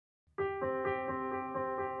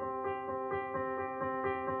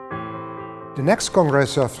The next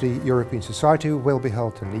Congress of the European Society will be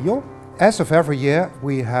held in Lyon. As of every year,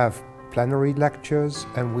 we have plenary lectures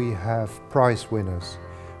and we have prize winners.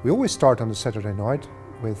 We always start on a Saturday night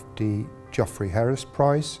with the Geoffrey Harris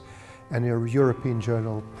Prize and the European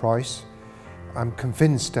Journal Prize. I'm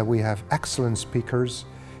convinced that we have excellent speakers.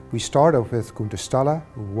 We start off with Gunther Staller,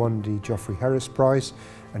 who won the Geoffrey Harris Prize,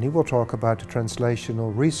 and he will talk about the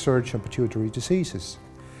translational research on pituitary diseases.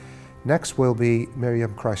 Next will be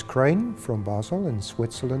Miriam Kreis-Crane from Basel in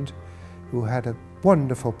Switzerland, who had a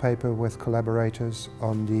wonderful paper with collaborators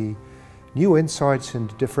on the new insights in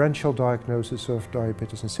the differential diagnosis of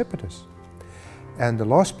diabetes insipidus. And the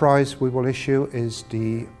last prize we will issue is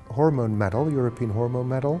the Hormone Medal, European Hormone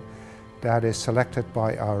Medal, that is selected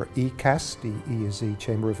by our ECAS, the ESE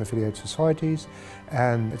Chamber of Affiliated Societies,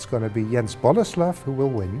 and it's going to be Jens Bolleslav who will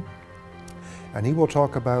win. And he will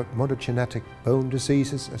talk about monogenetic bone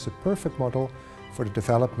diseases as a perfect model for the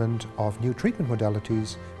development of new treatment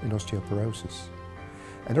modalities in osteoporosis.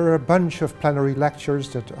 And there are a bunch of plenary lectures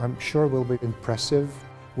that I'm sure will be impressive.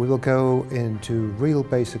 We will go into real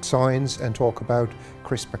basic science and talk about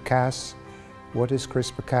CRISPR-Cas. What is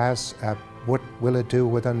CRISPR-Cas? What will it do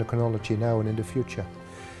with endocrinology now and in the future?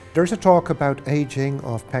 There's a talk about aging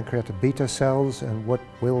of pancreatic beta cells and what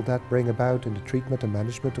will that bring about in the treatment and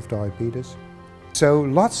management of diabetes. So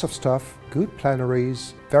lots of stuff, good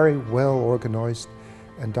plenaries, very well organized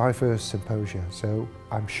and diverse symposia. So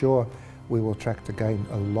I'm sure we will attract again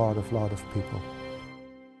a lot of people.